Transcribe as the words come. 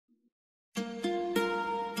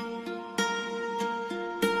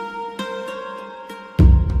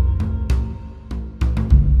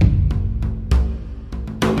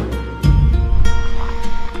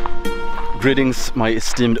Greetings, my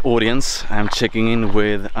esteemed audience. I'm checking in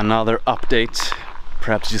with another update.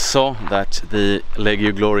 Perhaps you saw that the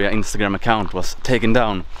Legio Gloria Instagram account was taken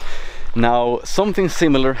down. Now, something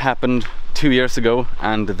similar happened 2 years ago,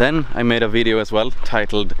 and then I made a video as well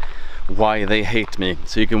titled Why They Hate Me.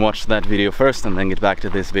 So you can watch that video first and then get back to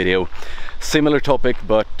this video. Similar topic,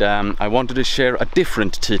 but I wanted to share a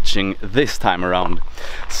different teaching this time around.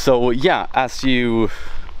 So yeah, as you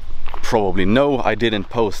probably know, I didn't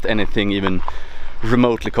post anything even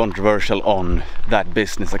remotely controversial on that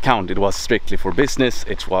business account. It was strictly for business.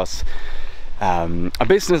 It was a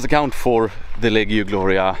business account for the Legio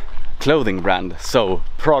Gloria clothing brand. So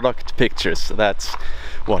product pictures, that's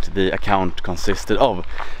what the account consisted of.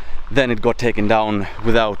 Then it got taken down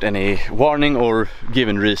without any warning or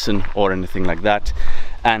given reason or anything like that.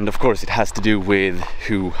 And of course it has to do with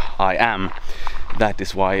who I am. That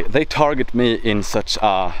is why they target me in such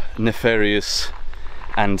a nefarious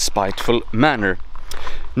and spiteful manner.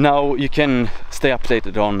 Now you can stay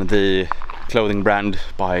updated on the clothing brand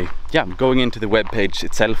by going into the webpage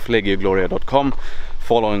itself, legiogloria.com,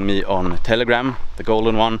 following me on Telegram, the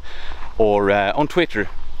golden one, or on Twitter.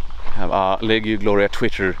 I have a Legio Gloria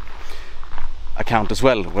Twitter account as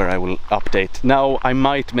well, where I will update. Now I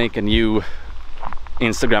might make a new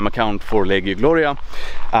Instagram account for Legio Gloria.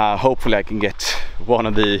 Hopefully I can get one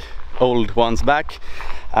of the old ones back.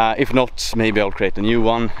 If not, maybe I'll create a new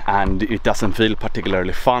one, and it doesn't feel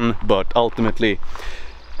particularly fun, but ultimately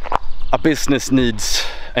a business needs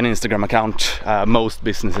an Instagram account. Most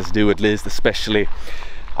businesses do, at least, especially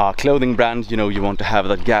a clothing brand. You know, you want to have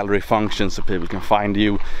that gallery function so people can find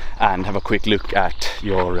you and have a quick look at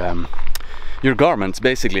your garments,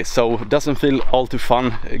 basically. So it doesn't feel all too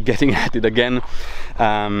fun getting at it again,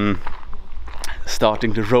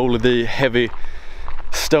 starting to roll the heavy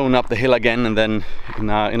stone up the hill again, and then in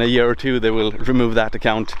a year or two they will remove that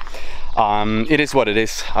account. It is what it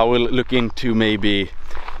is. I will look into maybe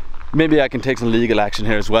I can take some legal action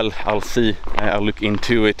here as well. I'll see. I'll look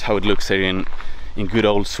into it, how it looks here in good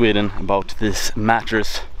old Sweden about these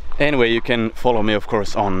matters. Anyway, you can follow me of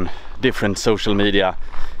course on different social media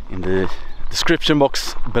in the description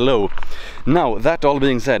box below. Now, that all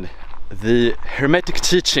being said, the Hermetic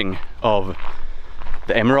teaching of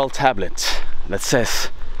the Emerald Tablet that says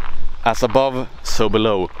as above so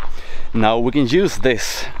below. Now we can use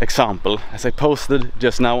this example as I posted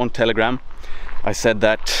just now on Telegram. I said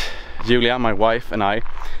that Julia, my wife, and I,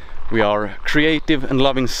 we are creative and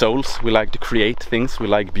loving souls. We like to create things, we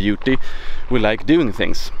like beauty, we like doing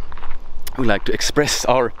things. We like to express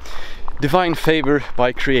our divine favor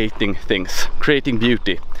by creating things, creating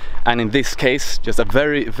beauty. And in this case, just a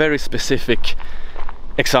very, very specific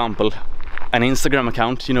example, an Instagram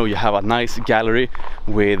account. You know, you have a nice gallery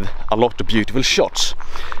with a lot of beautiful shots.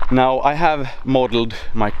 Now, I have modeled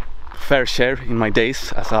my fair share in my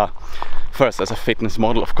days first as a fitness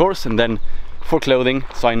model, of course, and then for clothing.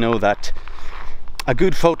 So I know that a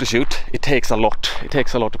good photo shoot, it takes a lot. It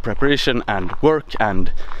takes a lot of preparation and work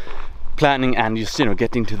and planning, and just, you know,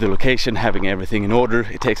 getting to the location, having everything in order.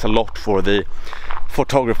 It takes a lot for the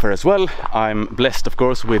photographer as well. I'm blessed, of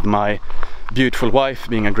course, with my beautiful wife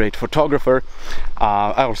being a great photographer.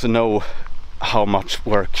 I also know how much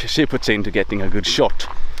work she puts into getting a good shot.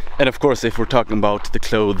 And of course, if we're talking about the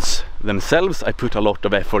clothes themselves, I put a lot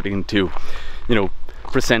of effort into, you know,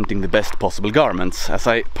 presenting the best possible garments. As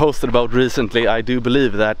I posted about recently, I do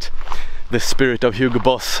believe that the spirit of Hugo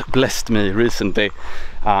Boss blessed me recently,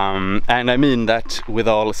 and I mean that with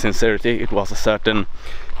all sincerity. It was a certain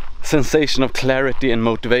sensation of clarity and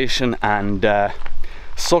motivation, and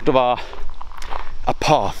sort of a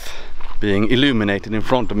path being illuminated in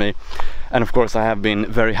front of me. And of course I have been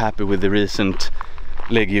very happy with the recent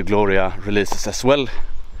Legio Gloria releases as well.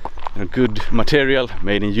 You know, good material,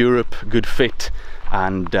 made in Europe, good fit,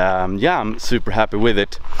 and yeah, I'm super happy with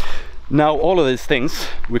it. Now, all of these things,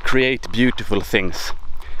 we create beautiful things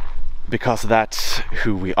because that's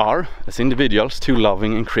who we are as individuals, two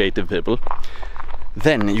loving and creative people.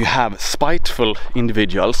 Then you have spiteful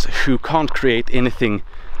individuals who can't create anything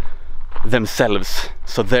themselves,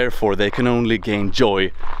 so therefore they can only gain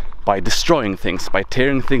joy by destroying things, by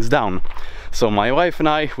tearing things down. So my wife and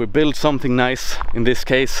I, we build something nice, in this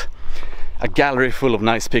case a gallery full of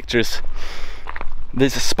nice pictures.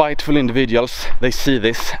 These spiteful individuals, they see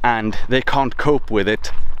this and they can't cope with it.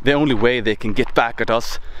 The only way they can get back at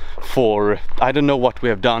us for, I don't know what we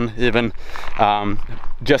have done, even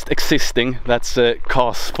just existing, that's a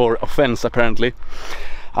cause for offense apparently.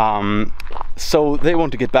 So they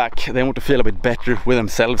want to get back, they want to feel a bit better with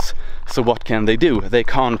themselves. So what can they do? They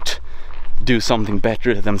can't do something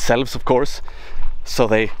better themselves, of course. So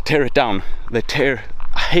they tear it down. They tear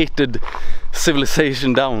a hated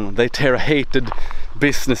civilization down, they tear a hated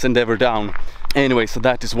business endeavor down. Anyway, so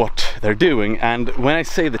that is what they're doing. And when I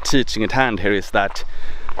say the teaching at hand here is that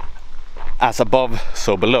as above,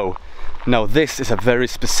 so below. Now this is a very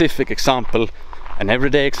specific example, an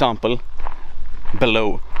everyday example,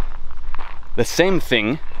 below. The same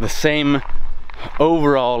thing, the same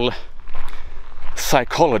overall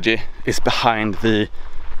psychology is behind the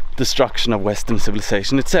destruction of Western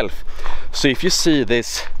civilization itself. So if you see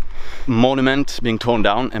this monument being torn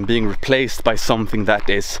down and being replaced by something that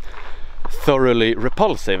is thoroughly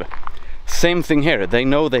repulsive, same thing here. They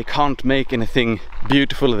know they can't make anything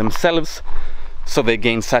beautiful themselves, so they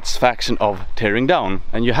gain satisfaction of tearing down.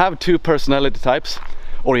 And you have two personality types,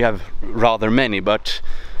 or you have rather many, but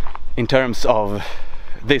in terms of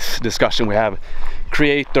this discussion we have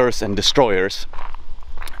creators and destroyers.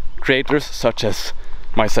 Creators such as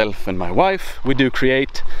myself and my wife, we do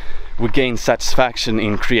create, we gain satisfaction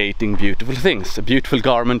in creating beautiful things, a beautiful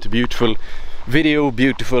garment, a beautiful video,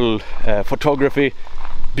 beautiful photography,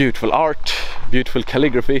 beautiful art, beautiful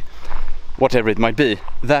calligraphy, whatever it might be.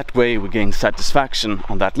 That way we gain satisfaction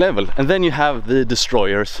on that level. And then you have the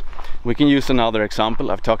destroyers. We can use another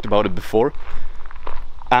example, I've talked about it before.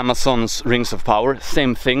 Amazon's Rings of Power,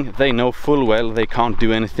 same thing. They know full well they can't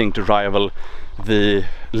do anything to rival the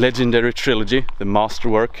legendary trilogy, the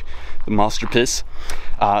masterwork, the masterpiece.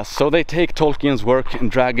 So they take Tolkien's work and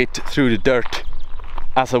drag it through the dirt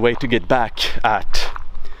as a way to get back at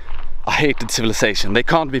a hated civilization. They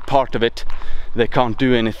can't be part of it, they can't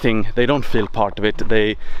do anything, they don't feel part of it,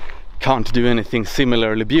 they can't do anything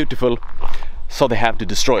similarly beautiful, so they have to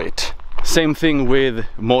destroy it. Same thing with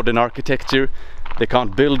modern architecture. They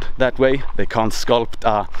can't build that way, they can't sculpt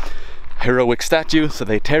a heroic statue, so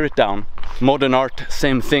they tear it down. Modern art,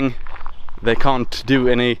 same thing. They can't do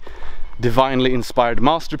any divinely inspired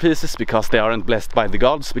masterpieces because they aren't blessed by the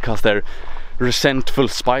gods, because they're resentful,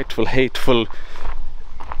 spiteful, hateful,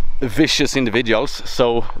 vicious individuals.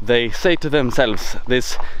 So they say to themselves,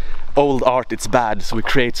 this old art, it's bad, so we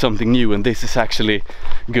create something new, and this is actually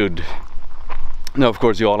good. Now, of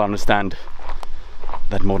course, you all understand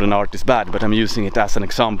that modern art is bad, but I'm using it as an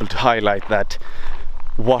example to highlight that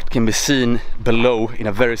what can be seen below in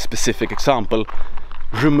a very specific example,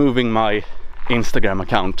 removing my Instagram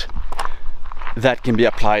account, that can be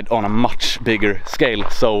applied on a much bigger scale.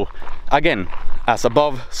 So again, as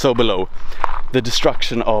above, so below. The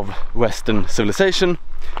destruction of Western civilization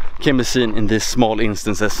can be seen in these small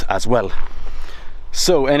instances as well.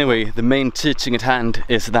 So anyway, the main teaching at hand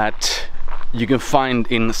is that you can find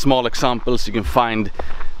in small examples, you can find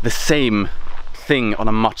the same thing on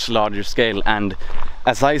a much larger scale. And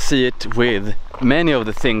as I see it with many of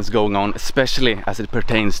the things going on, especially as it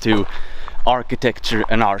pertains to architecture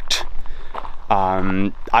and art,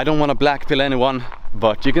 I don't want to blackpill anyone,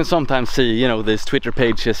 but you can sometimes see, you know, these Twitter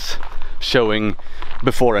pages showing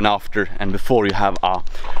before and after, and before you have a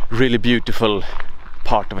really beautiful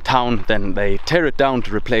part of a town, then they tear it down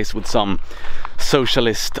to replace with some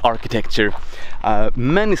socialist architecture.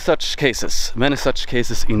 Many such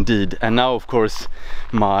cases indeed. And now, of course,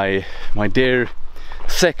 my dear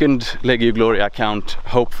second Legio Gloria account,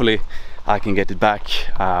 hopefully I can get it back.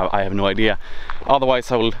 I have no idea.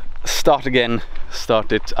 Otherwise I will start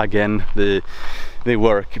it again, the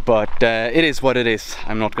work. But it is what it is.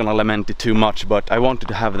 I'm not gonna lament it too much, but I wanted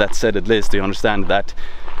to have that said, at least to understand that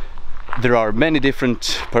there are many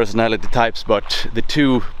different personality types, but the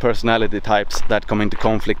two personality types that come into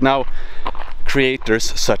conflict now, creators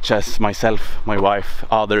such as myself, my wife,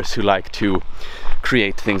 others who like to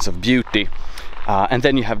create things of beauty, and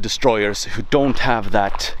then you have destroyers who don't have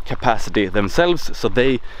that capacity themselves, so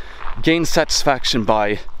they gain satisfaction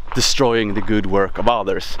by destroying the good work of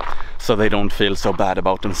others, so they don't feel so bad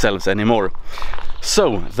about themselves anymore.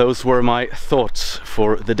 So those were my thoughts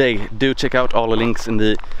for the day. Do check out all the links in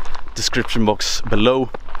the description box below.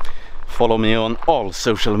 Follow me on all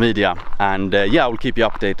social media, and yeah, I will keep you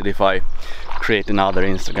updated if I create another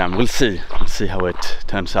Instagram. We'll see how it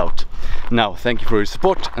turns out. Now, thank you for your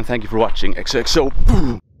support and thank you for watching.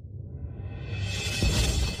 XOXO.